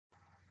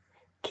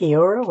Kia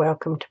ora,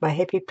 welcome to my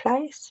happy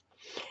place.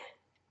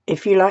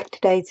 If you like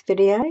today's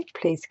video,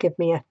 please give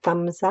me a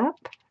thumbs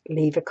up,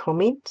 leave a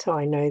comment so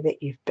I know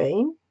that you've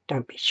been.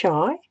 Don't be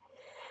shy,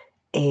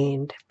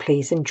 and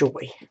please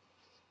enjoy.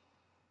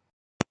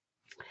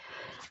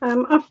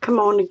 I've come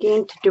on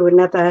again to do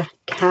another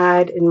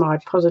card in my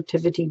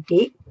positivity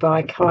deck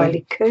by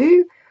Kylie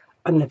Coo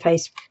on the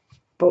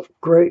Facebook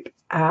group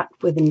Art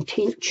with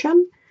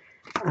Intention.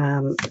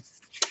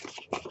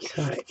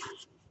 So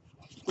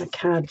my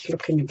card's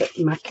looking a bit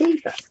mucky,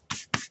 but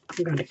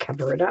I'm going to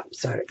cover it up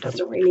so it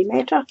doesn't really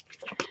matter.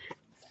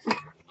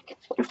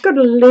 I've got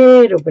a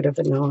little bit of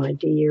an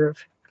idea of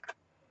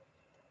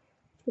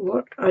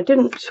what I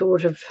didn't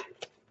sort of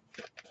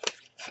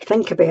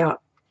think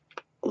about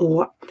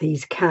what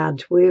these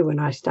cards were when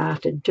I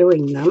started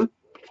doing them,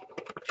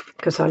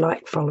 because I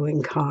like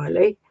following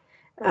Kylie,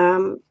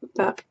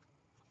 but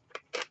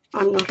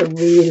I'm not a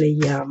really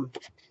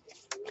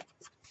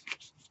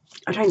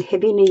I don't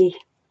have any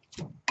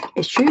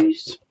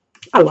issues.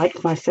 I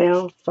like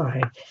myself. I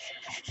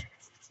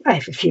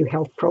have a few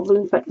health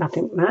problems, but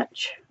nothing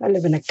much. I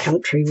live in a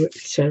country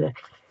which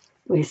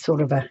we're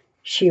sort of a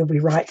she'll be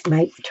right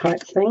mate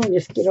type thing,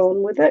 just get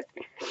on with it.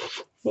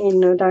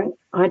 And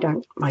I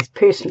don't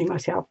personally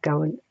myself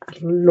go and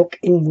look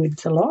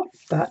inwards a lot,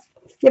 but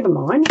never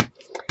mind.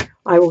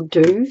 I will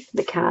do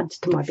the cards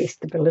to my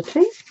best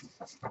ability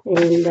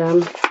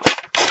and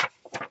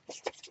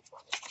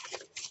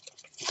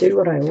do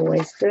what I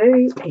always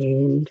do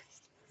and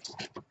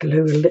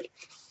glue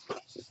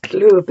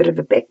a bit of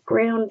a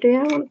background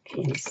down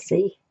and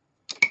see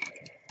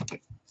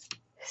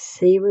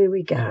where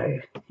we go.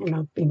 And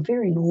I've been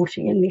very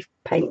naughty and left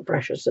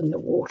paintbrushes in the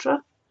water.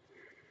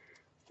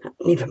 But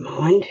never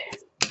mind.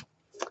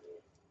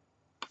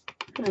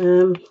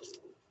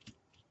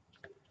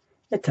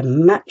 It's a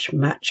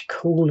much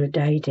cooler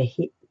day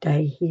here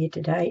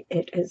today.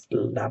 It is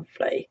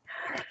lovely.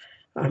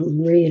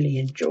 I'm really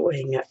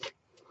enjoying it.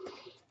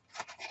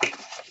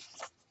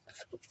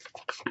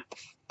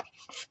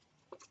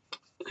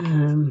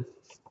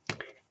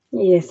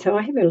 Yeah, so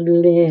I have a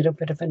little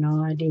bit of an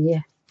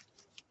idea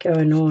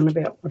going on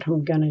about what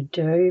I'm going to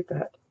do,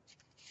 but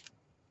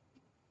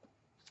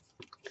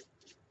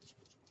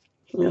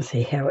we'll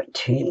see how it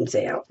turns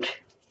out.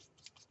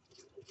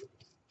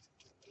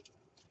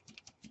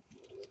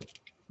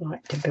 I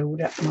like to build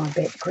up my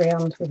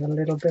backgrounds with a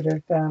little bit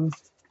of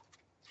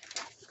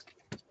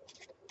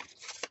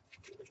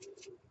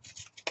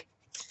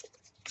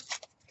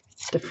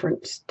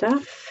different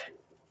stuff,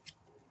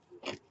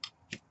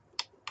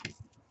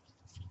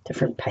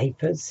 different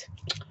papers.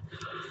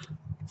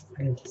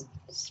 And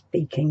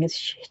speaking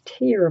is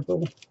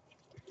terrible.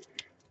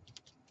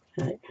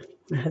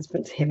 My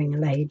husband's having a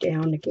lay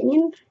down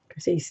again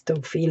because he's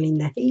still feeling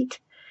the heat.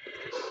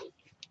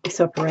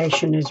 This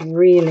operation has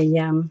really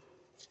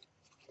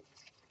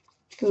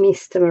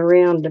messed him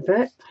around a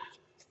bit.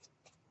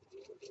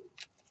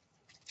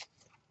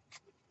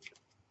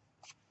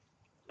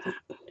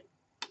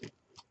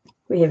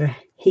 But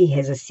he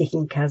has a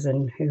second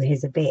cousin who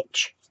has a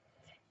batch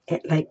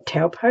at Lake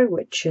Taupo,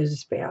 which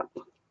is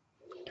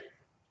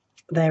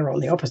they're on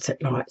the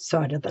opposite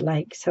side of the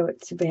lake, so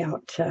it's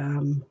about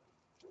an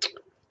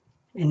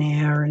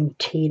hour and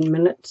 10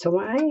 minutes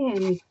away,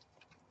 and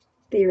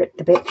they're at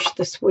the batch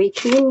this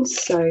weekend.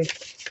 So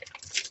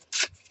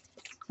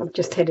I've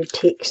just had a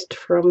text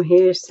from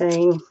her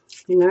saying,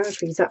 you know, if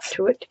he's up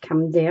to it, to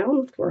come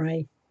down for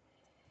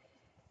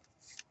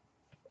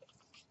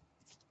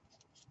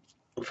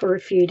a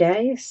few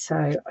days. So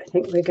I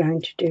think we're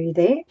going to do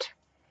that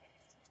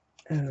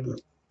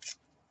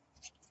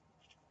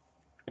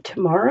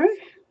tomorrow.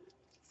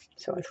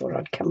 So I thought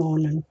I'd come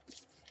on and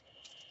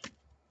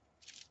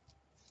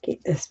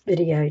get this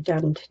video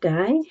done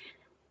today.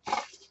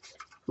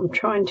 I'm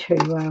trying to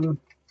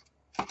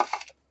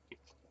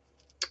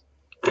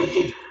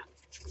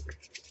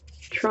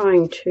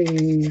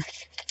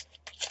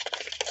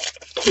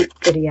keep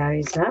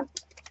videos up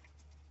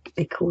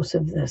because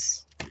of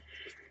this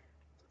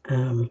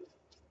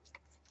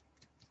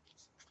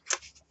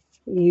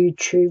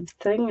YouTube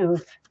thing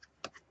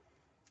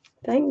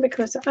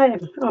because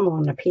I'm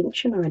on a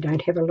pension. I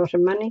don't have a lot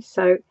of money,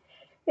 so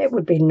it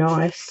would be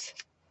nice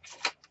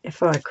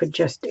if I could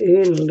just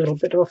earn a little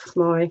bit off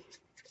my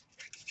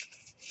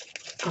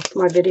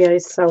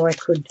videos, so I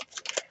could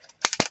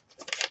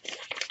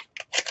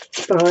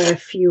buy a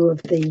few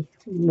of the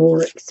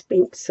more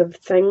expensive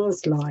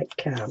things like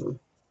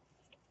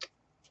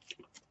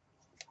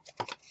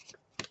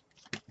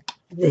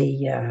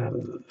the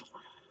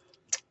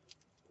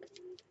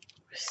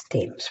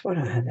stamps. What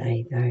are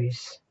they?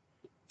 Those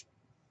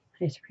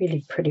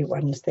really pretty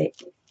ones that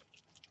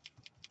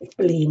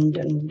blend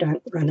and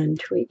don't run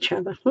into each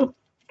other.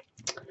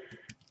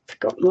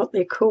 Forgotten what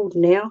they're called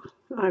now.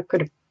 I've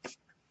got a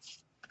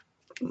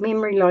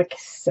memory like a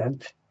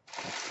sieve.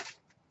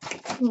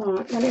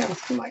 Right, what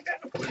else am I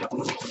going to put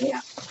on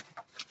here?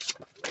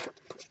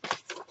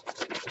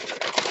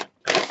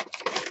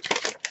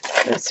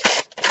 This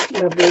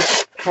lovely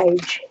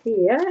page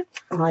here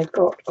I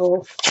got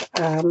off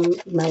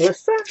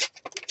Melissa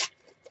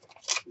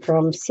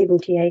from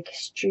 70 Acre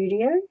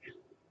Studio.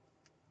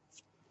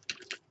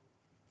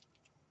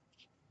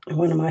 And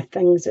one of my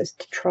things is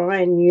to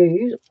try and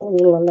use all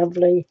the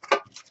lovely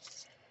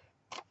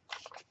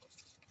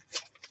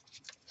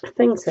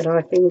things that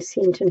I've been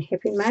sent in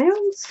Happy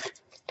Mails.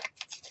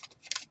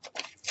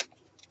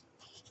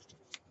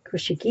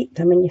 Because you get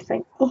them and you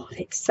think, oh,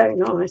 that's so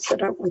nice, I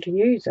don't want to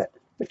use it,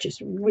 which is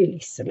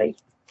really silly.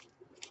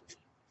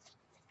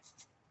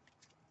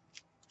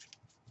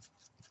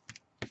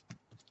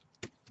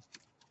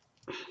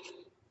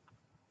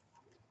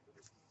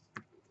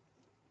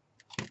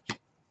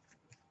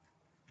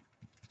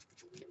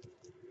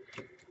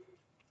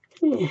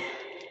 Yeah.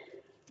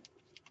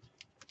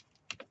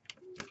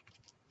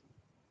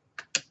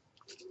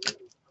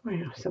 What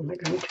else am I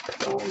going to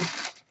put on?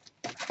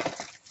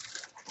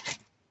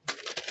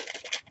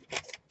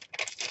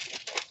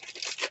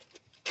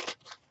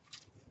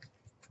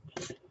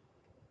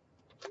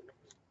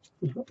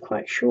 I'm not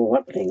quite sure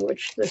what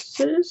language this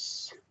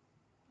is,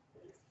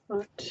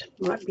 but it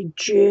might be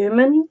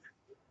German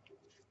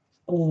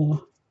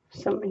or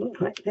something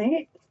like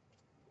that.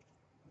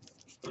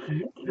 I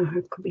don't know,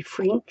 it could be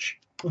French.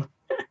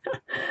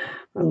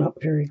 I'm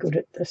not very good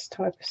at this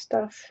type of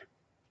stuff.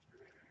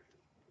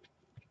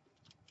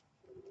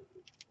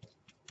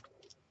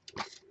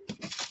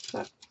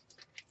 But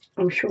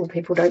I'm sure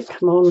people don't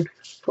come on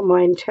for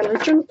my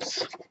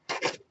intelligence.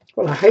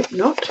 Well, I hope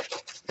not.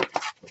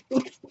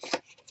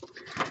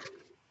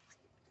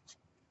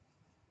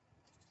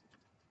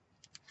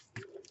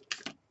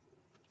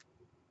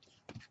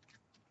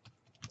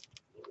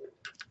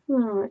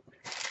 Right.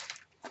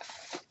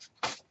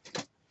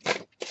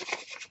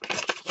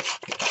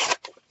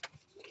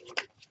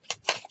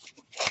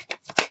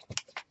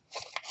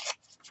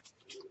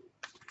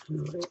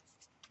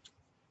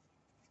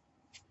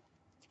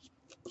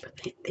 Put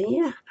that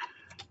there.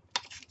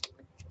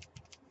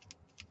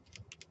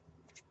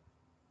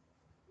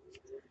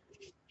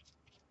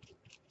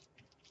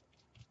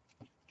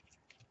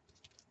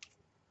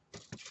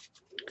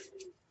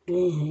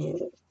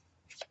 And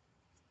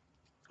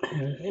a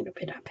little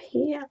bit up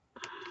here.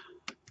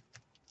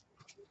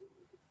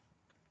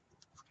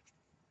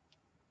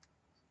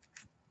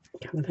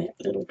 Cover that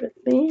little bit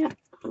there.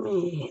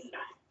 And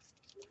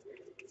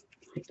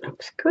it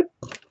looks good.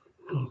 Put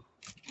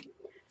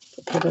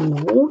that in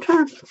the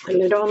water. Put the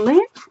lid on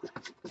there.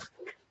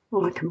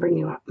 Oh, I can bring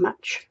you up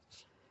much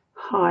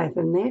higher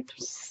than that.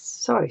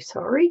 So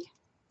sorry.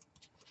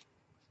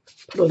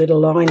 Put a little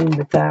line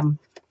with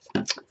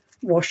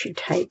washi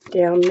tape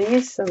down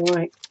there so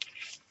I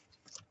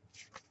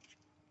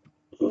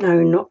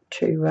know not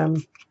to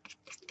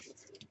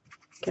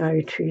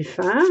go too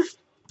far.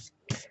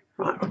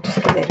 Right, I'll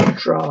just let it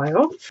dry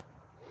off.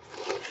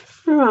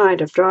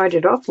 Right, I've dried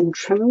it off and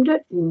trimmed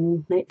it,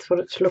 and that's what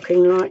it's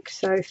looking like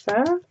so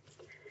far.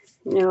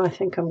 Now I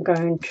think I'm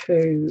going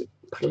to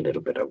put a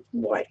little bit of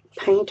white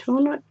paint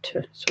on it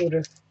to sort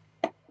of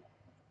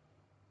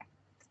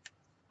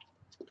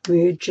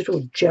merge it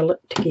or gel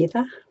it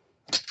together.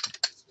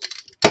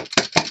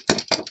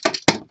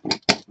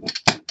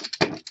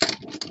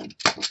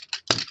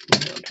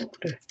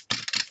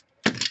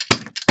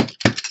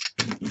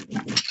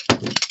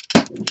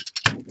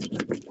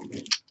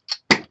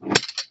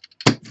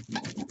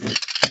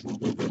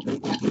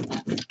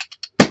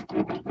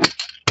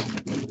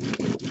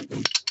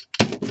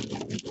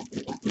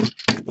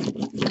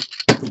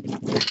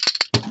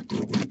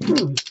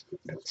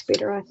 Looks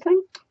better, I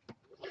think.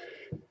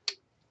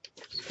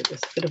 Just give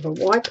this a bit of a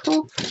wipe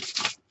off.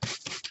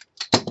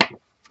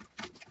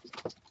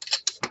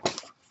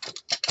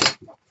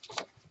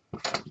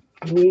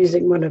 I'm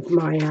using one of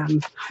my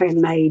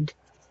homemade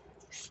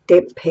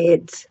stamp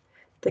pads.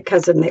 The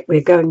cousin that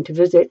we're going to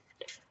visit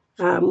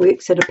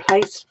works at a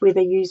place where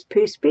they use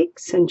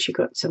Perspex, and she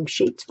got some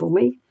sheets for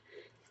me.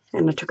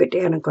 And I took it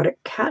down and got it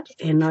cut,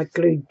 and I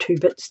glued 2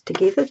 bits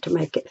together to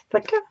make it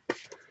thicker,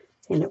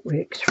 and it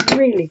works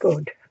really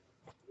good.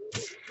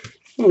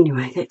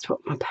 Anyway, that's what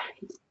my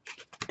paint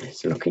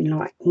is looking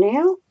like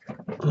now,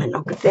 and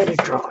I'll give that a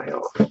dry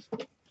off.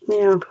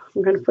 Now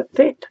I'm going to put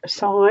that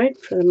aside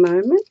for the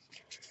moment,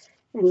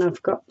 and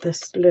I've got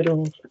this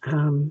little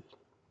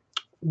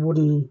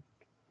wooden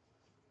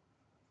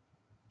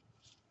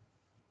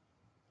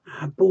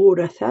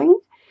border thing,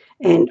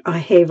 and I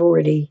have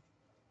already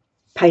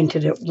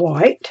painted it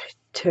white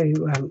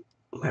to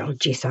well,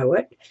 gesso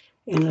it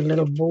in a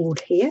little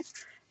board here,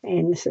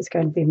 and this is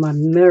going to be my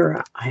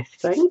mirror, I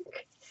think.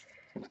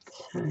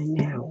 So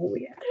now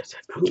where is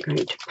it? I'm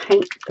going to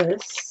paint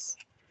this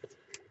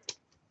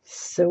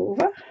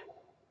silver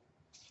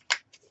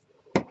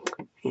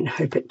and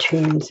hope it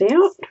turns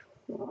out.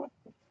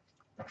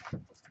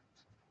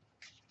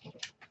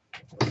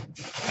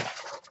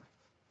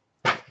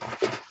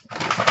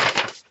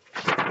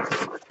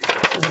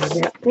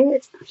 About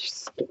that,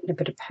 just getting a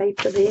bit of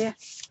paper there.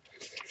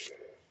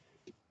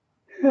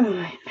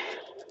 Right,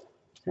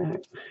 so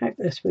I hope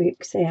this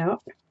works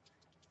out.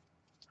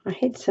 I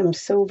had some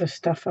silver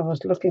stuff I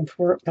was looking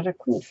for it, but I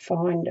couldn't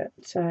find it,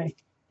 so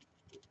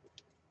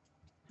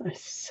I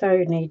so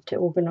need to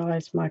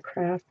organise my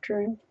craft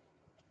room.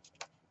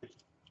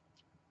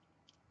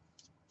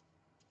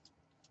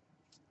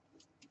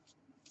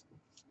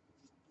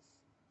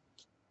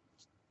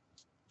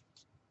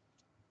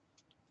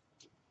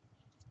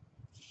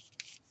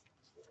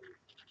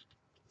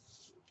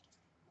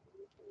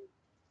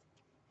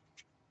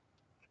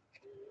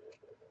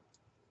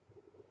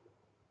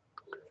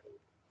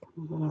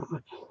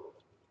 Right.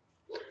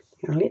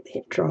 I'll let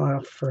that dry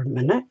off for a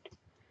minute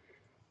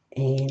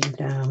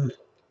and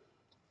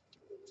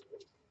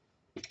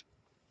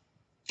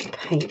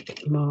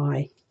paint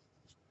my,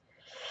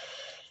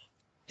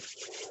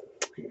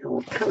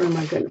 what colour am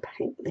I going to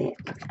paint that?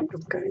 I think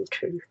I'm going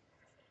to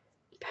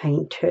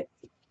paint it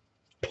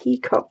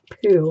Peacock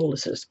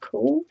Pearls it's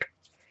called.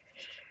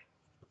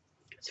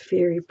 It's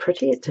very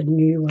pretty. It's a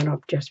new one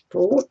I've just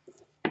bought.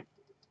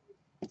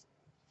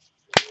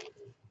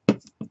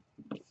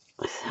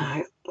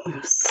 So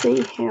we'll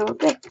see how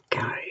that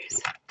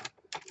goes.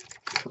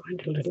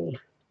 Find a little.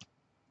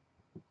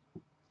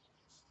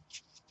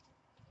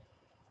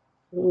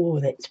 Oh,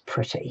 that's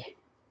pretty.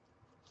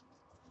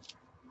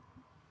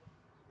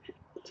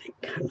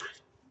 That colour.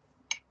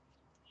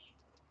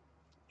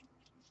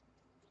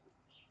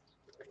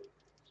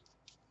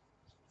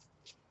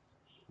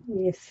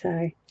 Yeah,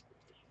 so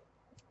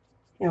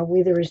our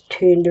weather has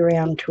turned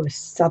around to a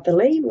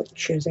southerly,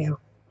 which is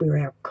where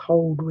our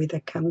cold weather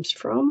comes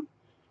from.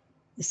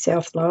 The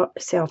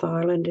South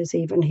Island has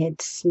even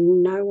had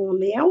snow on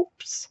the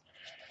Alps.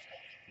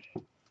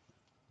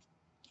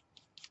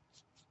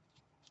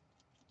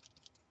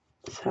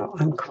 So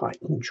I'm quite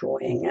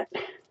enjoying it.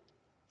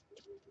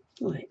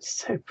 Oh, it's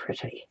so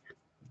pretty.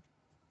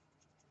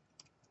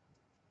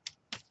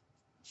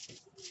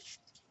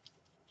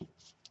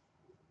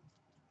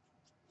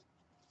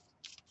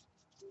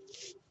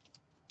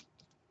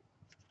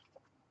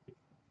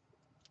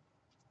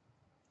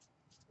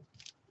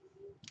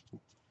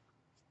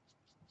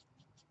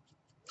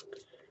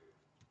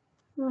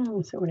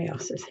 Oh, so what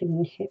else is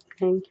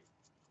happening?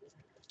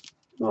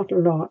 Not a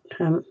lot.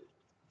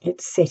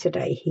 It's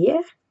Saturday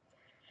here,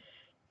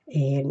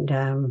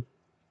 and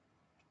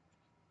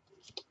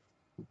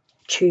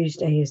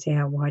Tuesday is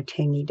our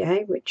Waitangi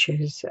Day, which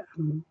is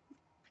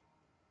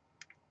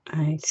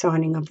a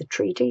signing of the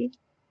treaty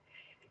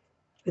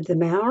with the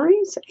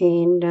Maoris,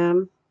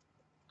 and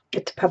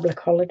it's a public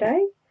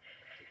holiday.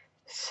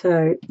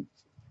 So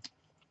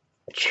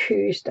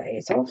Tuesday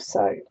is off,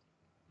 so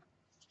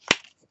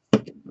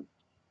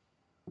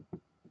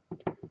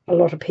a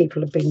lot of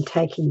people have been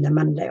taking the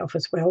Monday off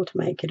as well to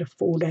make it a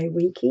 4-day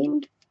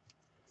weekend.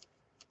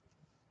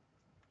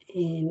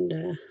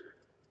 And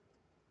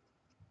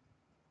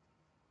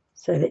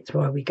so that's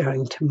why we're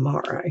going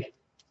tomorrow,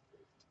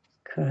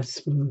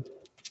 because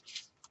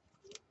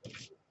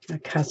my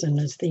cousin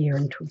is there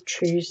until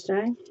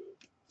Tuesday.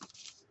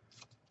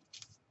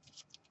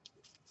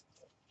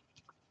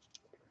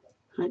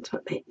 That's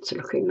what that's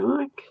looking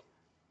like.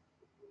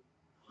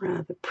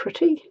 Rather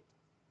pretty.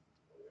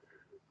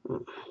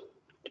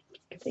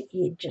 Give the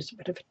edges a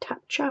bit of a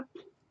touch up.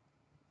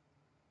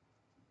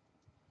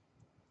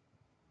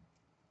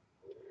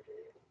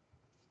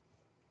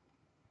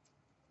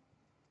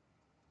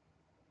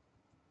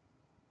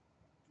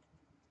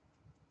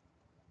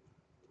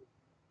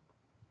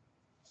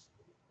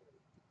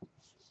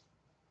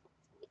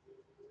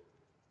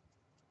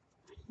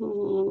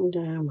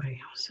 And what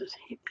else is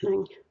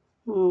happening?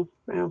 Oh,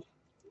 well,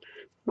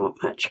 not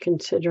much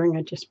considering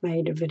I just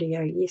made a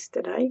video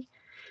yesterday.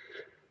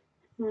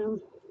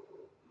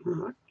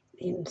 Right,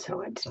 the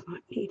insides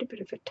might need a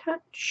bit of a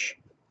touch.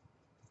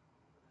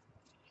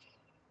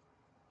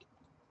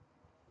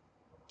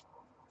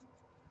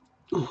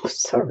 Oh,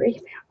 sorry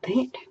about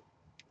that.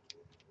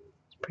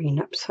 Bringing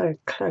up so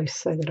close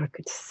so that I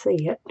could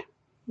see it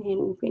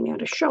and being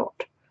out of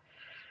shot.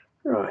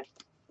 Right,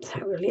 so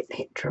we'll let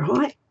that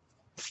dry.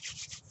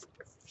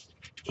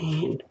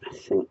 And I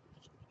think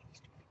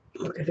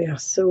we'll give our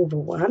silver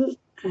one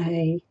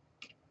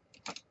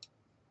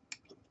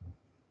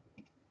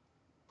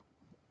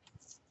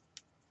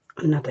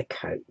another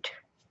coat.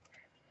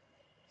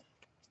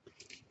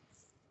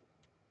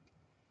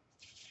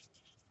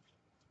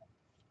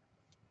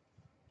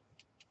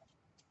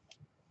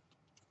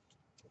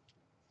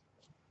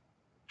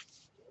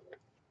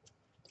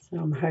 So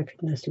I'm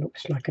hoping this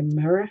looks like a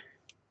mirror.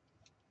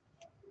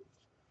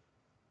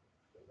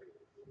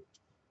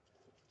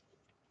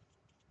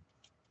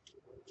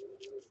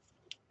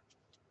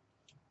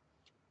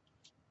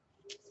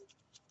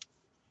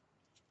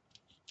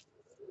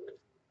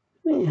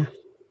 Yeah.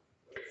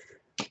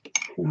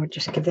 And I'll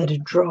just give that a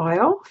dry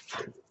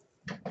off.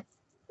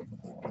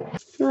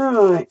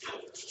 Right.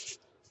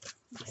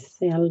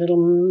 See our little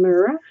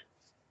mirror.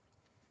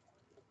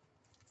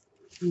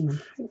 And I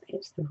hope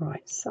that's the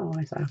right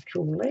size after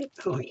all that.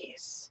 Oh,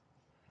 yes.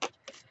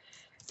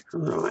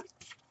 Alright.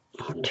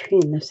 I'll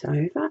turn this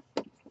over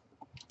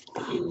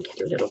and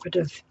get a little bit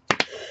of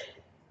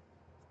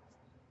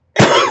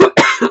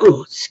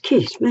oh,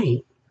 excuse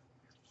me,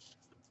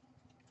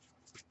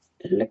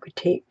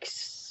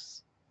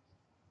 Liquitex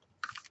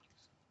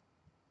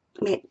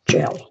matte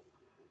gel.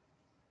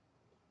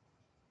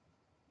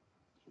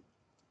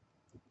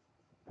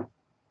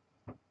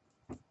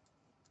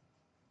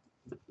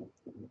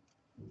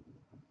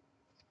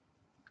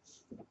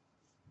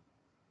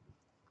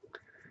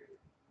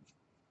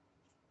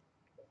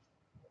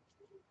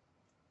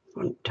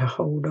 Want to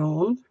hold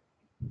on.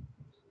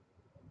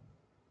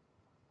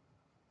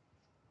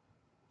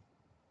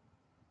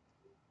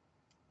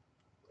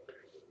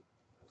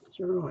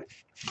 Right,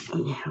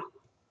 now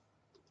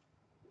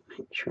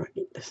make sure I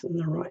get this in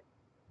the right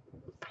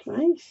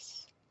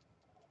place.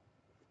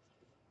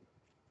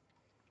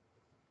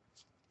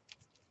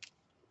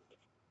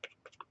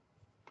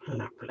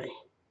 Lovely.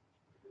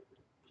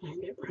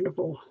 And get rid of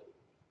all.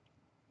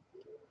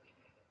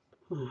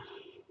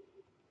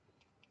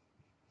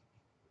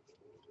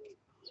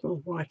 So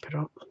I'll wipe it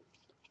up.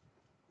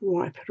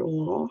 Wipe it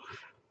all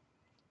off.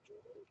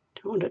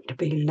 Don't want it to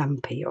be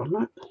lumpy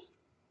on it.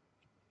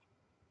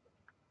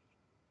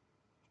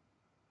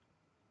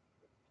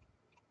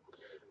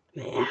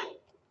 There.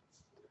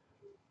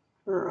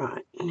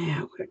 Right,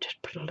 now we'll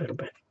just put a little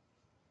bit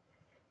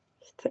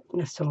of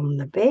thickness on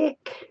the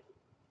back.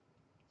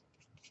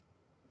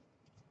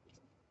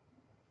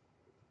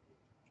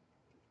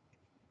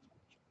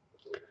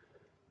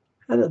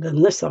 Other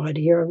than this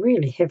idea, I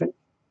really haven't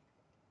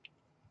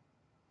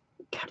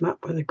come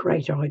up with a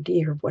great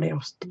idea of what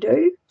else to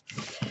do.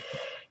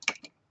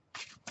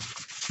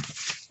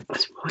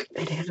 Let's wipe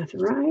that out of the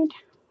road.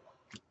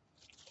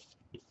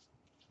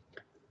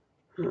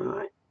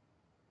 Right.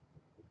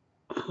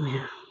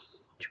 Now,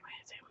 which way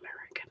is our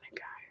mirror going to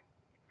go?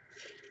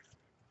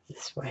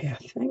 This way, I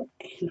think.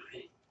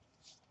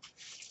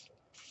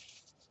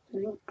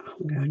 And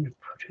I'm going to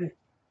put it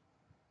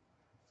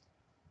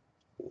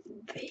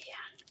there.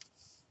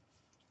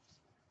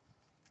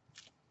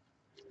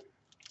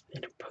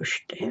 Let it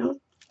push down.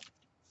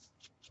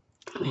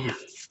 Now,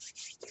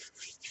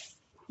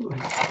 no,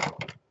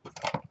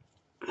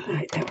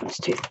 that one's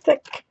too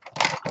thick.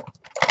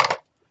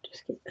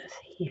 Just get this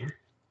here.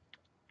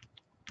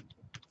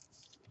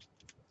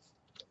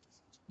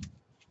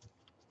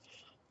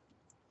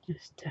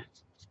 Just to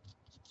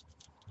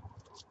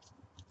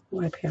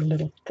wipe our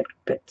little thick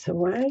bits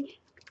away.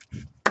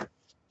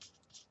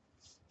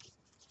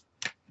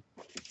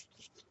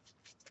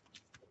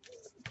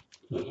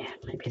 Yeah,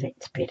 maybe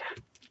that's better.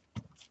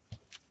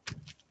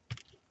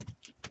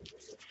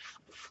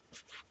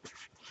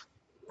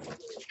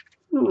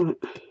 Right,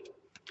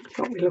 that's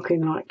what we're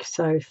looking like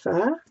so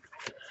far.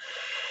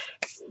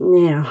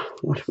 Now,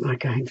 what am I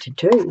going to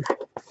do?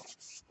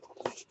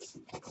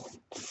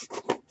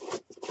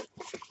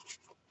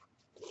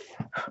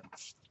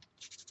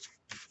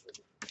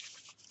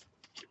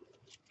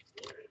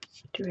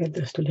 I do have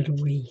this little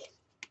wee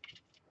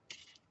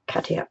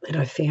cutout that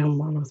I found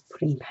while I was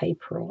putting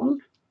paper on.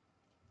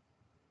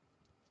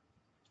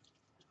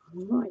 I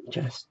might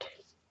just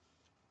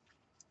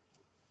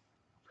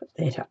put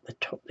that up the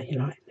top there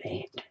like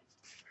that.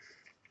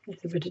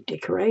 There's a bit of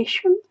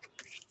decoration.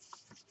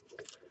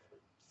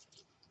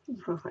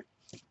 Right.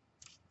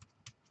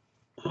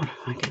 What am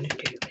I going to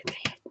do with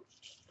that?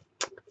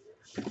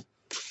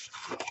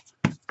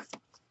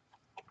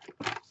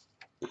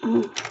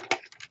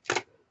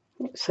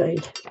 Let's see.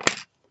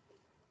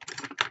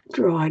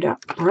 Dried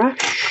up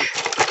brush.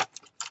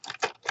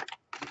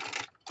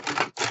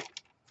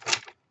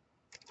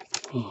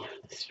 Yeah,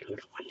 this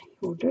little one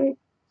will do.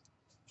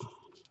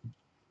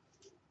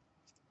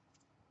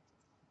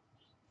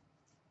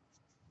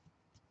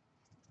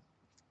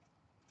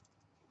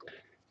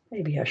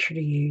 Maybe I should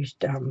have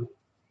used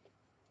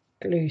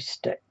glue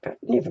stick, but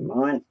never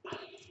mind.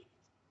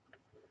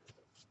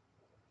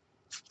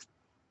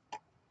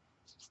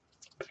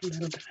 Put a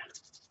little bit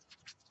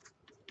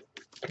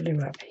of glue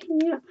up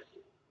here.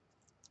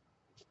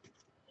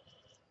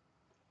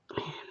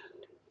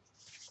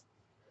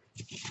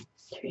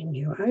 Turn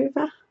you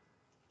over.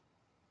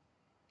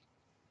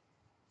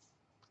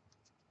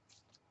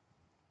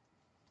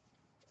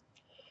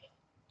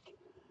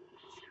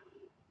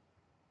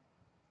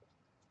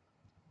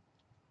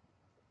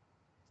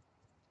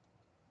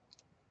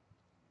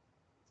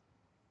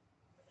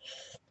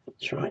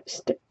 That's right,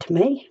 stick to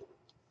me.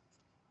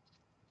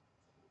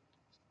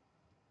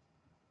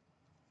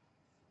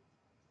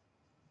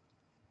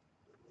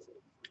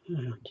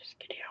 I'll just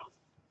get our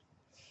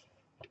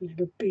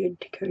little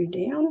bird to go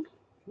down.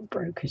 He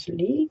broke his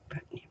leg,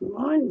 but never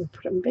mind, we'll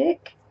put him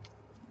back.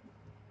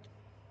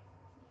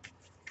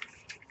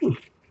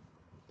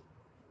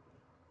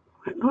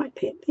 Quite like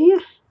that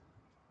there.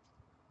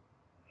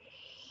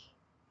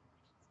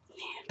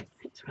 Yeah,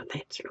 that's what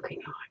that's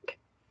looking like.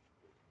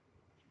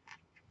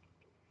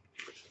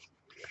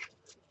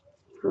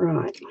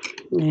 Right,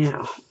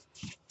 now,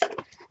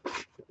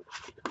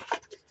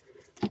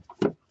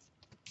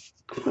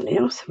 what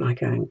else am I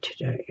going to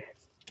do?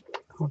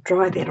 I'll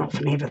dry that off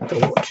and have a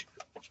thought.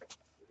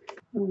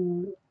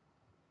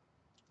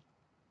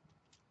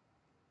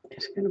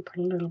 Just going to put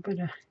a little bit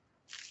of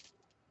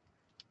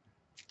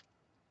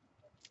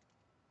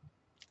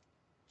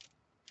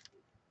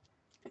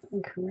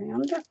ink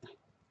around it.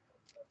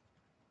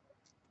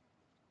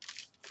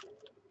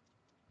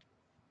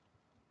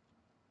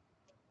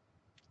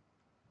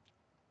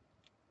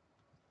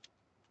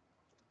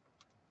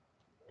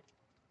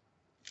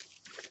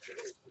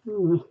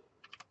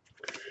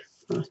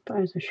 I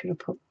suppose I should have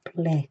put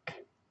black.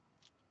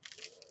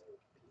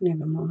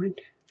 Never mind.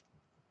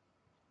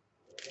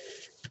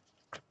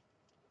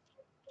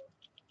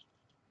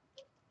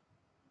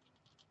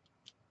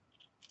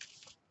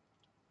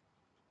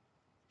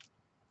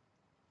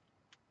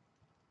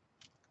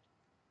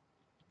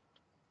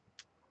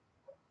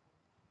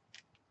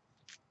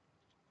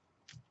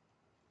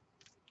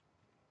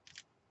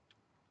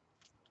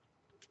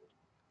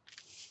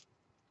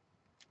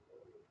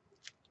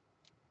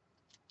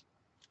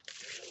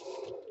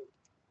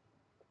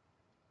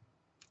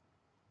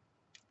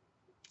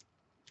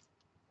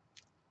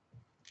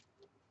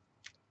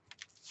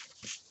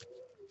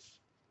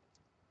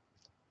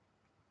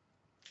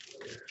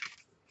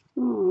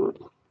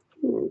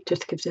 It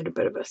just gives it a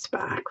bit of a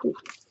sparkle,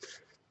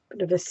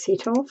 bit of a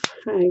set off.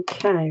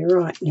 Okay,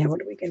 right, now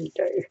what are we going to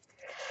do?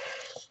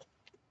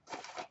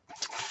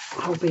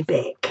 I'll be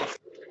back.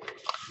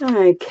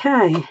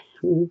 Okay,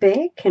 I'm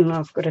back and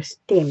I've got a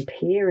stamp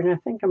here, and I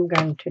think I'm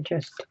going to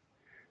just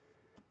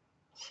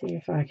see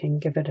if I can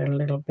give it a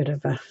little bit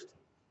of a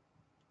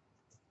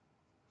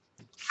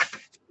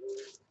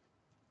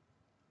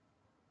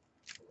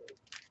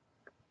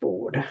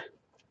border.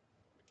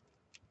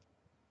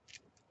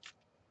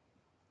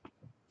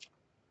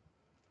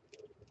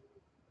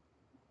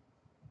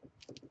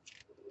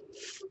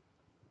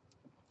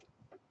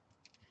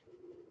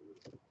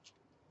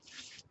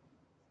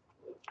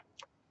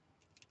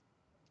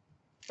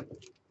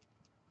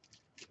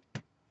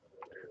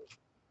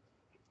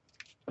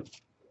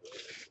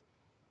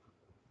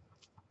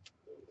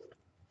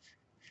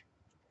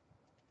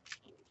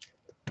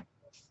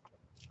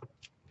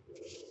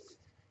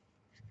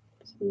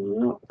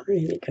 Not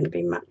really going to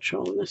be much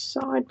on this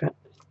side, but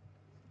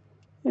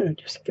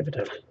just give it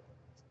a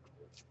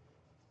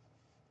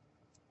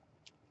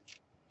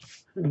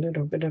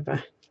little bit of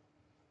a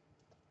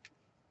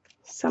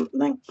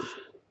something.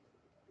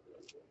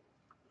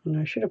 And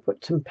I should have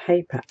put some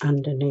paper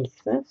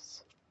underneath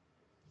this.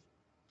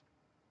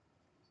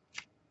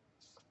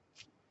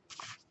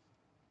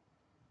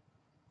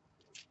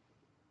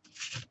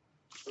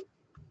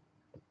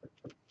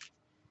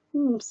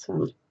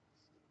 Some.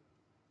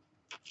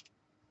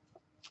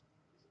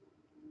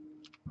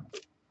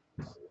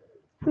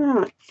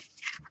 Right,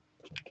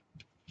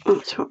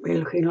 that's what we're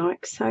looking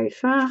like so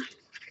far.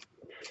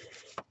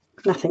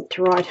 Nothing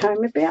to write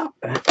home about,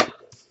 but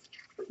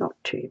not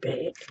too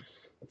bad.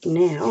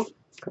 Now,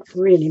 got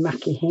really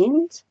mucky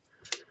hands.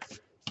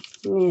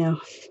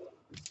 Now,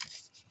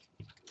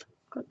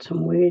 got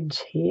some words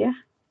here.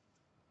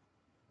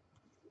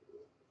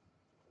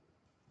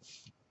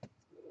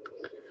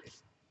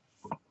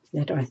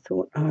 That I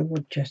thought I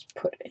would just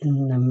put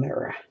in the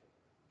mirror.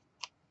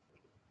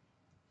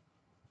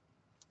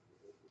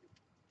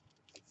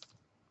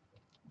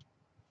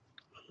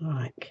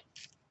 Like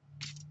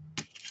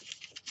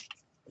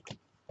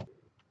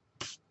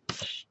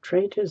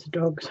straight as a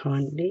dog's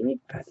hind leg,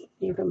 but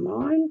never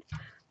mind.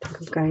 I think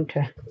I'm going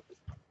to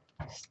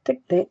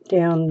stick that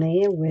down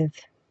there with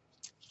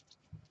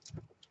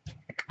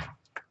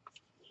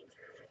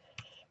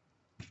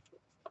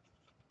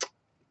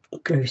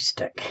glue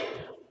stick.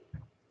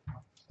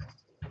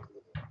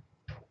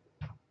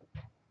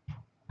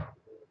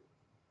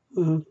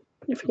 If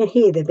you can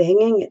hear the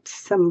banging, it's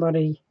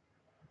somebody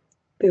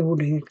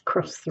building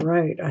across the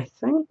road, I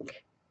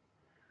think,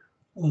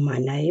 or my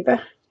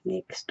neighbour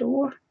next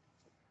door.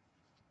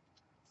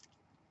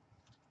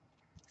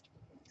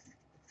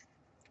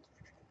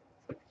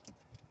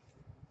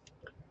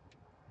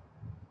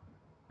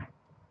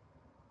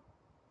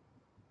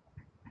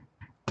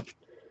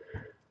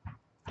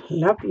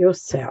 Love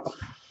yourself,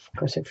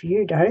 because if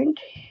you don't,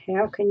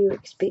 how can you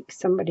expect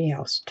somebody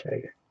else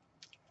to?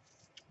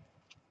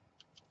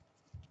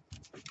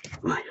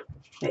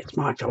 That's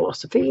my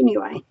philosophy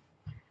anyway,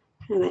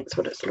 and that's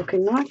what it's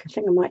looking like. I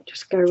think I might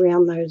just go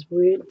around those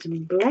words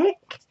in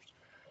black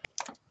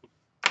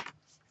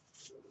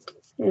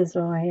as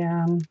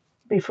I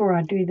before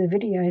I do the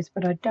videos,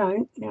 but I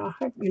don't. Now I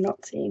hope you're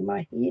not seeing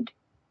my head.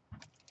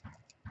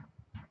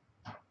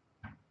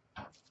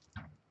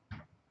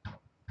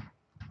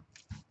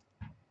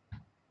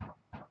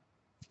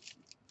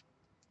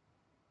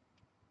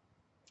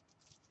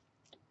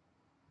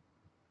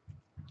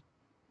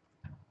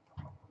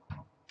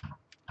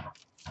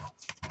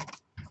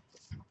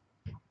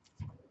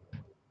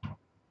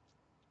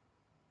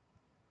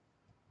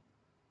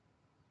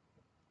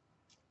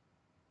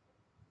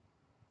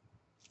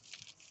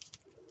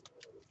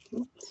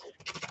 Oops.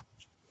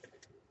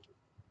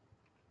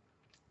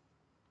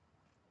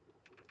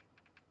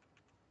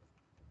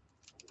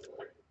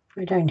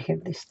 I don't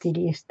have the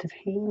steadiest of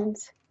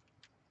hands.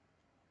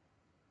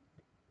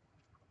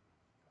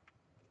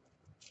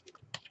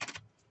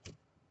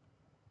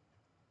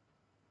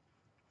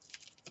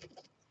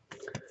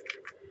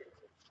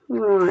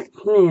 Right,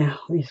 now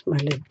where's my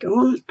lid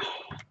gone?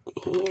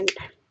 And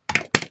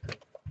I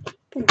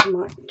think I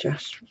might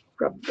just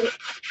rub that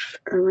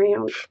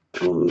around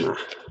on the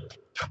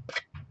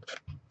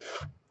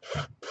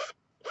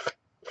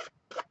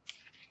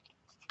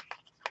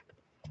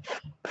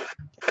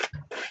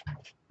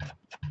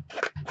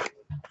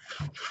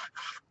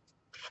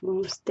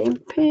More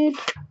stamp pad.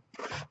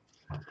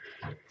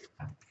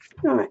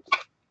 Right.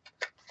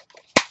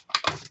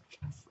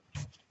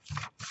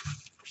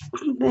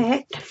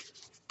 That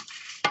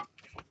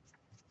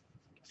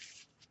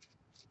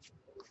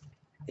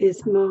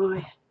is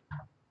my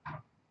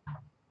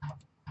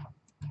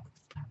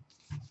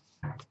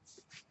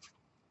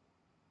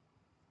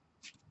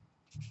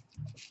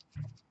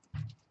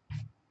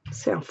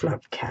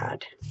self-love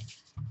card.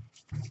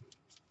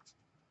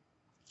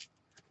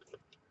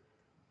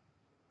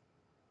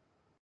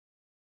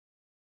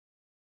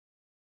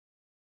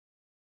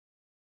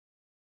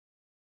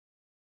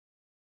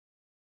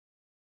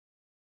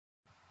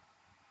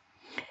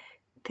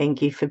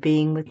 Thank you for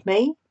being with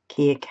me.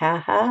 Kia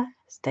kaha,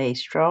 stay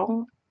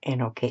strong,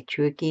 and I'll catch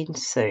you again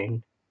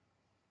soon.